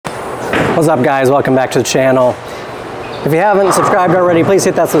What's up, guys? Welcome back to the channel. If you haven't subscribed already, please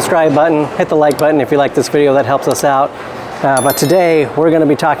hit that subscribe button, hit the like button if you like this video. That helps us out. But today we're going to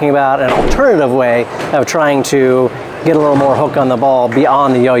be talking about an alternative way of trying to get a little more hook on the ball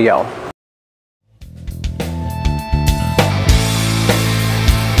beyond the yo-yo.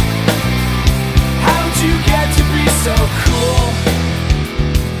 How'd you get to be so cool?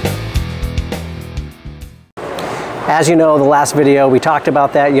 As you know, the last video we talked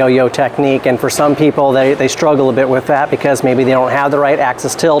about that yo-yo technique, and for some people they struggle a bit with that because maybe they don't have the right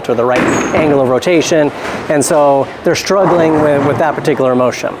axis tilt or the right angle of rotation, and so they're struggling with that particular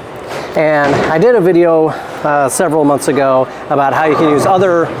motion. And I did a video several months ago about how you can use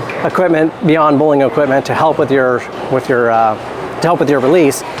other equipment beyond bowling equipment to help with your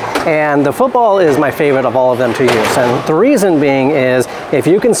release. And the football is my favorite of all of them to use. And the reason being is if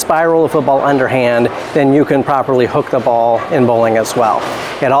you can spiral the football underhand, then you can properly hook the ball in bowling as well.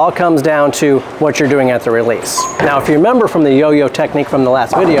 It all comes down to what you're doing at the release. Now, if you remember from the yo-yo technique from the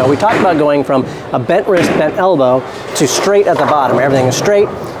last video, we talked about going from a bent wrist, bent elbow to straight at the bottom. Everything is straight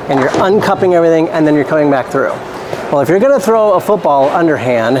and you're uncupping everything and then you're coming back through. Well, if you're going to throw a football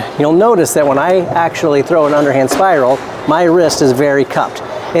underhand, you'll notice that when I actually throw an underhand spiral, my wrist is very cupped.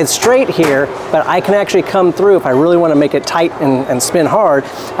 It's straight here, but I can actually come through. If I really want to make it tight and spin hard,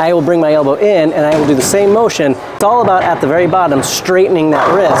 I will bring my elbow in and I will do the same motion. It's all about at the very bottom straightening that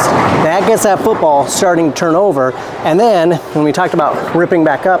wrist. That gets that football starting to turn over. And then when we talked about ripping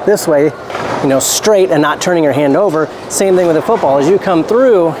back up this way, you know, straight and not turning your hand over, same thing with the football. As you come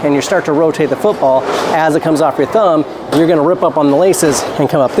through and you start to rotate the football, as it comes off your thumb, you're going to rip up on the laces and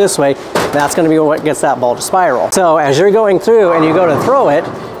come up this way. That's going to be what gets that ball to spiral. So as you're going through and you go to throw it,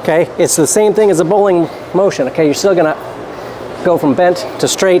 okay, it's the same thing as a bowling motion. Okay, you're still going to go from bent to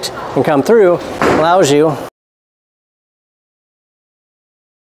straight and come through. Allows you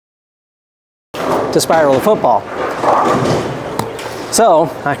to spiral the football. So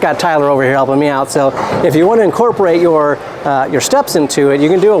I've got Tyler over here helping me out. So if you want to incorporate your steps into it, you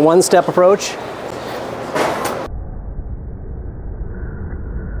can do a one-step approach.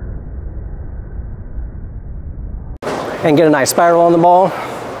 And get a nice spiral on the ball.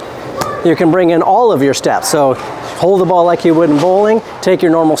 You can bring in all of your steps. So hold the ball like you would in bowling, take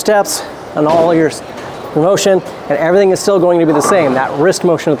your normal steps and all your motion, and everything is still going to be the same. That wrist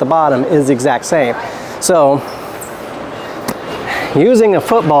motion at the bottom is the exact same. So using a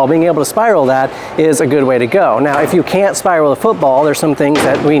football, being able to spiral that is a good way to go. Now, if you can't spiral a football, there's some things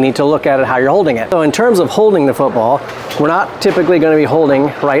that we need to look at how you're holding it. So in terms of holding the football, we're not typically going to be holding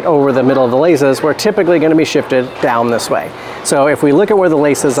right over the middle of the laces. We're typically going to be shifted down this way. So if we look at where the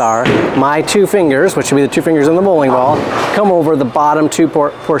laces are, my two fingers, which would be the two fingers in the bowling ball, come over the bottom two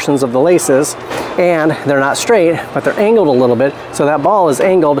portions of the laces, and they're not straight, but they're angled a little bit. So that ball is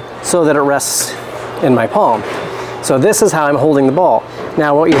angled so that it rests in my palm. So this is how I'm holding the ball.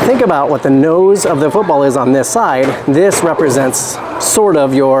 Now, what you think about what the nose of the football is on this side, this represents sort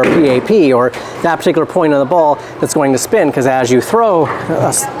of your PAP, or that particular point of the ball that's going to spin, because as you throw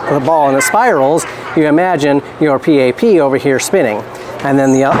the ball in the spirals, you imagine your PAP over here spinning. And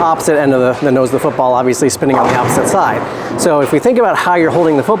then the opposite end of the nose of the football obviously spinning on the opposite side. So if we think about how you're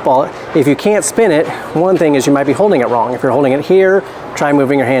holding the football, if you can't spin it, one thing is you might be holding it wrong. If you're holding it here, try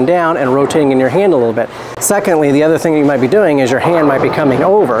moving your hand down and rotating in your hand a little bit. Secondly, the other thing you might be doing is your hand might be coming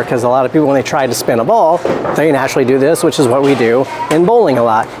over, because a lot of people, when they try to spin a ball, they naturally do this, which is what we do in bowling a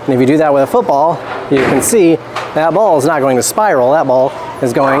lot. And if you do that with a football, you can see that ball is not going to spiral. That ball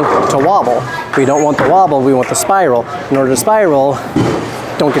is going to wobble. We don't want the wobble, we want the spiral. In order to spiral,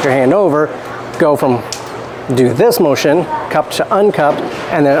 don't get your hand over, go from do this motion, cupped to uncupped,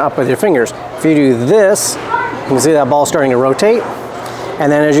 and then up with your fingers. If you do this, you can see that ball starting to rotate,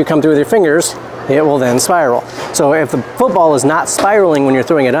 and then as you come through with your fingers, it will then spiral. So if the football is not spiraling when you're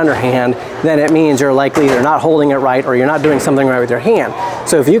throwing it underhand, then it means you're likely either not holding it right or you're not doing something right with your hand.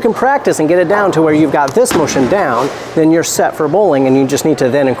 So if you can practice and get it down to where you've got this motion down, then you're set for bowling, and you just need to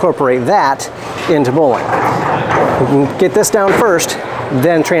then incorporate that into bowling. You can get this down first,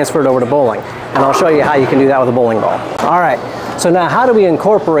 then transfer it over to bowling. And I'll show you how you can do that with a bowling ball. All right, so now how do we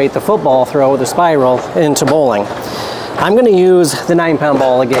incorporate the football throw, the spiral, into bowling? I'm going to use the 9-pound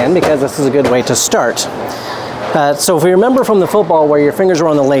ball again because this is a good way to start. So if we remember from the football where your fingers were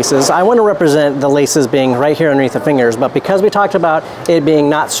on the laces, I want to represent the laces being right here underneath the fingers, but because we talked about it being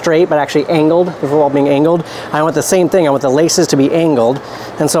not straight but actually angled, the football being angled, I want the same thing. I want the laces to be angled.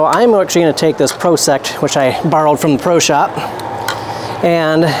 And so I'm actually going to take this Pro Sect, which I borrowed from the Pro Shop,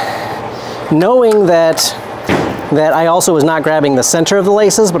 and knowing that I also was not grabbing the center of the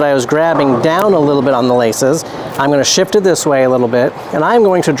laces, but I was grabbing down a little bit on the laces, I'm going to shift it this way a little bit, and I'm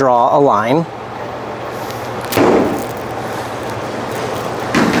going to draw a line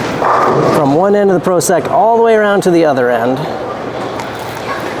from one end of the pro-sec all the way around to the other end.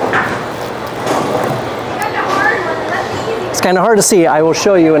 It's kind of hard to see. I will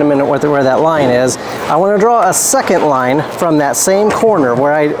show you in a minute where that line is. I want to draw a second line from that same corner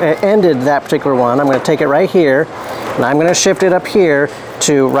where I ended that particular one. I'm going to take it right here, and I'm going to shift it up here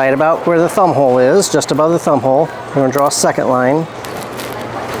to right about where the thumb hole is, just above the thumb hole. I'm going to draw a second line.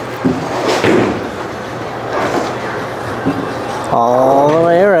 All the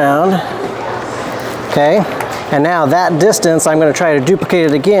way around. Okay, and now that distance, I'm going to try to duplicate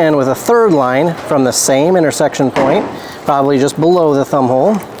it again with a third line from the same intersection point, probably just below the thumb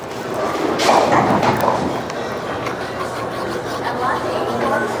hole.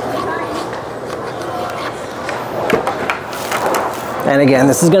 And again,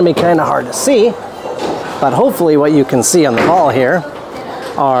 this is going to be kind of hard to see, but hopefully what you can see on the ball here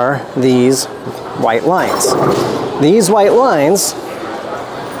are these white lines. These white lines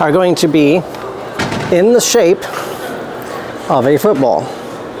are going to be in the shape of a football.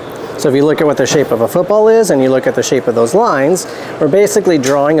 So if you look at what the shape of a football is and you look at the shape of those lines, we're basically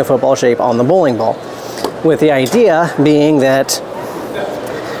drawing a football shape on the bowling ball, with the idea being that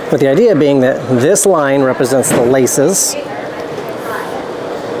this line represents the laces.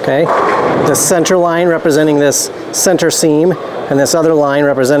 Okay, the center line representing this center seam, and this other line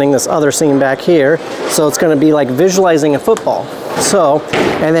representing this other seam back here. So it's going to be like visualizing a football. So,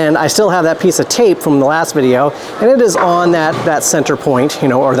 and then I still have that piece of tape from the last video, and it is on that center point, you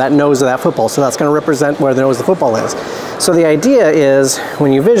know, or that nose of that football. So that's going to represent where the nose of the football is. So the idea is,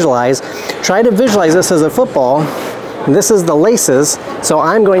 when you visualize, try to visualize this as a football. And this is the laces. So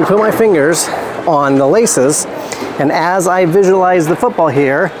I'm going to put my fingers on the laces, and as I visualize the football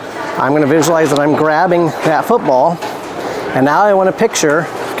here, I'm going to visualize that I'm grabbing that football. And now I want to picture,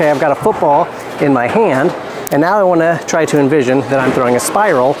 okay, I've got a football in my hand, and now I want to try to envision that I'm throwing a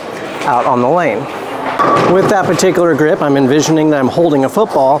spiral out on the lane. With that particular grip, I'm envisioning that I'm holding a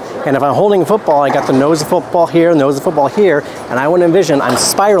football, and if I'm holding a football, I got the nose of football here, nose of football here, and I want to envision I'm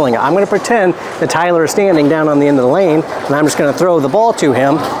spiraling it. I'm going to pretend that Tyler is standing down on the end of the lane, and I'm just going to throw the ball to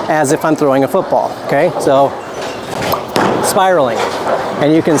him as if I'm throwing a football, okay? So, spiraling.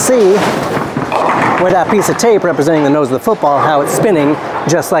 And you can see with that piece of tape representing the nose of the football, how it's spinning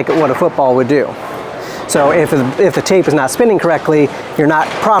just like what a football would do. So if the tape is not spinning correctly, you're not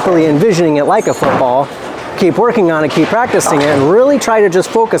properly envisioning it like a football. Keep working on it, keep practicing it, and really try to just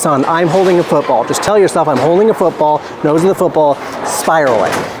focus on, I'm holding a football. Just tell yourself, I'm holding a football, nose of the football, spiral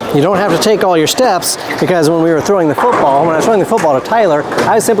it. You don't have to take all your steps, because when we were throwing the football, when I was throwing the football to Tyler,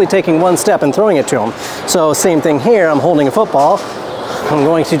 I was simply taking one step and throwing it to him. So same thing here, I'm holding a football, I'm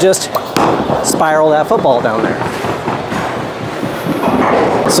going to just spiral that football down there.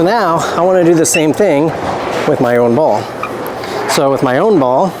 So now I want to do the same thing with my own ball. So with my own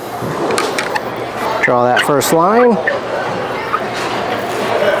ball, draw that first line.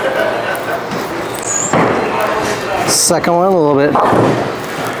 Second one a little bit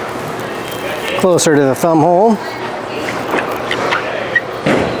closer to the thumb hole.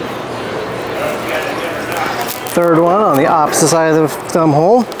 Third one on the opposite side of the thumb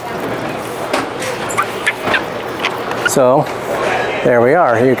hole. So there we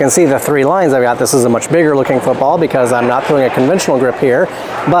are. You can see the three lines I've got. This is a much bigger looking football because I'm not throwing a conventional grip here,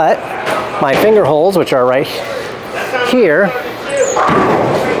 but my finger holes, which are right here,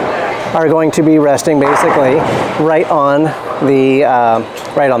 are going to be resting basically right on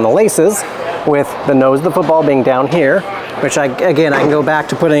the laces, with the nose of the football being down here, which I can go back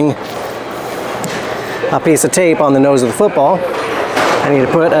to putting a piece of tape on the nose of the football. I need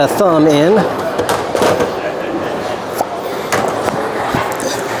to put a thumb in.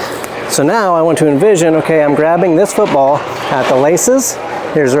 So now I want to envision, okay, I'm grabbing this football at the laces,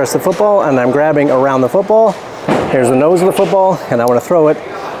 here's the rest of the football, and I'm grabbing around the football, here's the nose of the football, and I want to throw it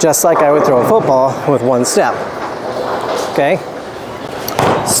just like I would throw a football with one step. Okay?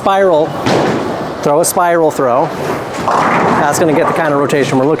 Spiral, throw a spiral throw. That's going to get the kind of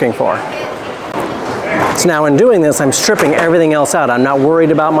rotation we're looking for. So now in doing this, I'm stripping everything else out. I'm not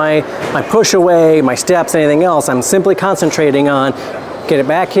worried about my push away, my steps, anything else. I'm simply concentrating on get it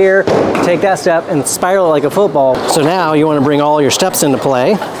back here, take that step, and spiral it like a football. So now you want to bring all your steps into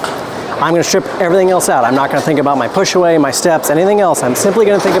play. I'm going to strip everything else out. I'm not going to think about my push away, my steps, anything else. I'm simply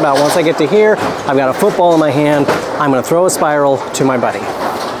going to think about, once I get to here, I've got a football in my hand, I'm going to throw a spiral to my buddy.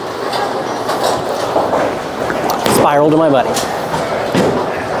 Spiral to my buddy.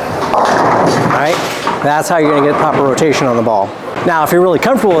 All right, that's how you're going to get proper rotation on the ball. Now, if you're really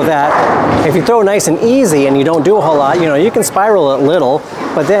comfortable with that, if you throw nice and easy and you don't do a whole lot, you know, you can spiral it little,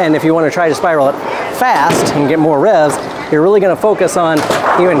 but then if you want to try to spiral it fast and get more revs, you're really going to focus on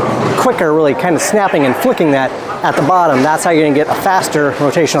even quicker, really kind of snapping and flicking that at the bottom. That's how you're going to get a faster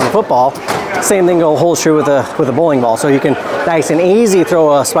rotation on the football. Same thing holds true with a bowling ball. So you can nice and easy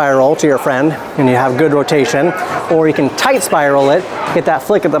throw a spiral to your friend and you have good rotation, or you can tight spiral it, get that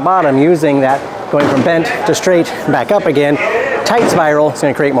flick at the bottom using that going from bent to straight back up again. Tight spiral is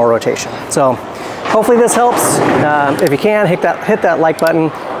going to create more rotation. So hopefully this helps. If you can, hit that like button,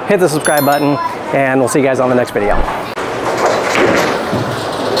 hit the subscribe button, and we'll see you guys on the next video.